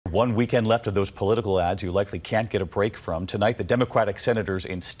One weekend left of those political ads you likely can't get a break from. Tonight, the Democratic senators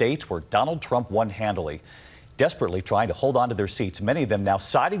in states where Donald Trump won handily, desperately trying to hold on to their seats, many of them now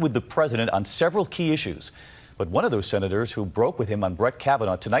siding with the president on several key issues. But one of those senators who broke with him on Brett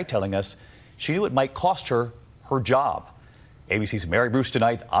Kavanaugh tonight telling us she knew it might cost her her job. ABC's Mary Bruce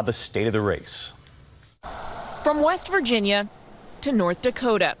tonight on the state of the race. From West Virginia to North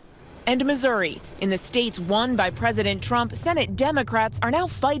Dakota and Missouri, in the states won by President Trump, Senate Democrats are now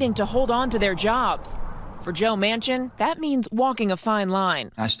fighting to hold on to their jobs. For Joe Manchin, that means walking a fine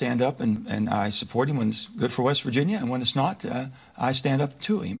line. I stand up and I support him when it's good for West Virginia, and when it's not, I stand up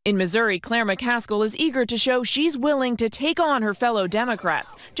to him. In Missouri, Claire McCaskill is eager to show she's willing to take on her fellow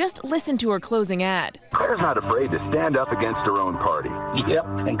Democrats. Just listen to her closing ad. Claire's not afraid to stand up against her own party. Yep,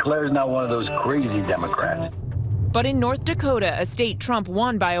 and Claire's not one of those crazy Democrats. But in North Dakota, a state Trump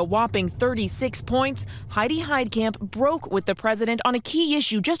won by a whopping 36 points, Heidi Heitkamp broke with the president on a key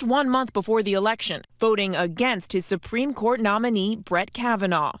issue just 1 month before the election, voting against his Supreme Court nominee, Brett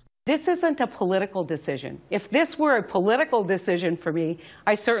Kavanaugh. This isn't a political decision. If this were a political decision for me,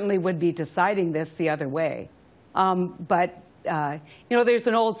 I certainly would be deciding this the other way. You know, there's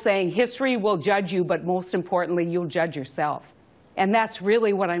an old saying, history will judge you, but most importantly, you'll judge yourself. And that's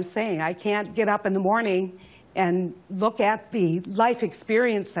really what I'm saying. I can't get up in the morning and look at the life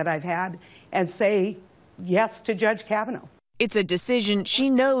experience that I've had and say yes to Judge Kavanaugh. It's a decision she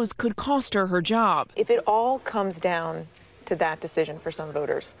knows could cost her her job. If it all comes down to that decision for some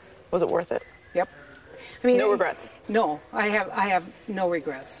voters, was it worth it? Yep. I mean, no regrets? No, I have no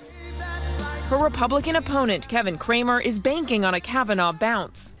regrets. Her Republican opponent, Kevin Cramer, is banking on a Kavanaugh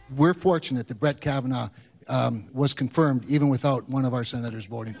bounce. We're fortunate that Brett Kavanaugh was confirmed even without one of our senators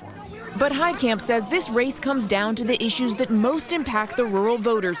voting for him. But Heitkamp says this race comes down to the issues that most impact the rural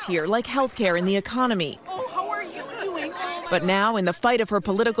voters here, like health care and the economy. Oh, how are you doing? But now, in the fight of her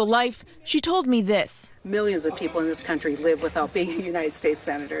political life, she told me this. Millions of people in this country live without being a United States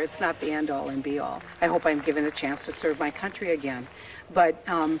Senator. It's not the end-all and be-all. I hope I'm given a chance to serve my country again. But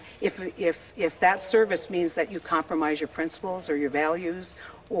if that service means that you compromise your principles or your values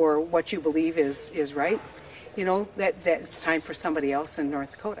or what you believe is right, you know, that's time for somebody else in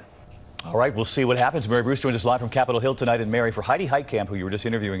North Dakota. All right, we'll see what happens. Mary Bruce joins us live from Capitol Hill tonight. And Mary, for Heidi Heitkamp, who you were just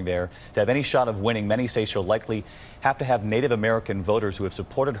interviewing there, to have any shot of winning, many say she'll likely have to have Native American voters who have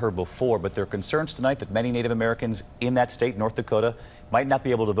supported her before. But there are concerns tonight that many Native Americans in that state, North Dakota, might not be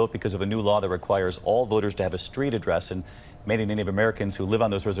able to vote because of a new law that requires all voters to have a street address. And many Native Americans who live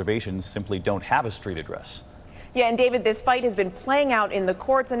on those reservations simply don't have a street address. Yeah, and David, this fight has been playing out in the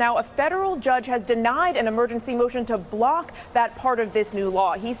courts, and now a federal judge has denied an emergency motion to block that part of this new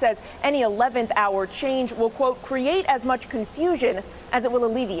law. He says any 11th hour change will, quote, create as much confusion as it will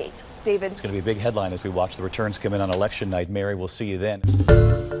alleviate. David? It's going to be a big headline as we watch the returns come in on election night. Mary, we'll see you then.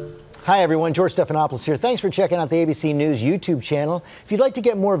 Hi, everyone. George Stephanopoulos here. Thanks for checking out the ABC News YouTube channel. If you'd like to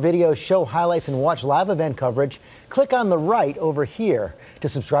get more videos, show highlights, and watch live event coverage, click on the right over here to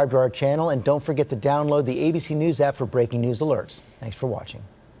subscribe to our channel. And don't forget to download the ABC News app for breaking news alerts. Thanks for watching.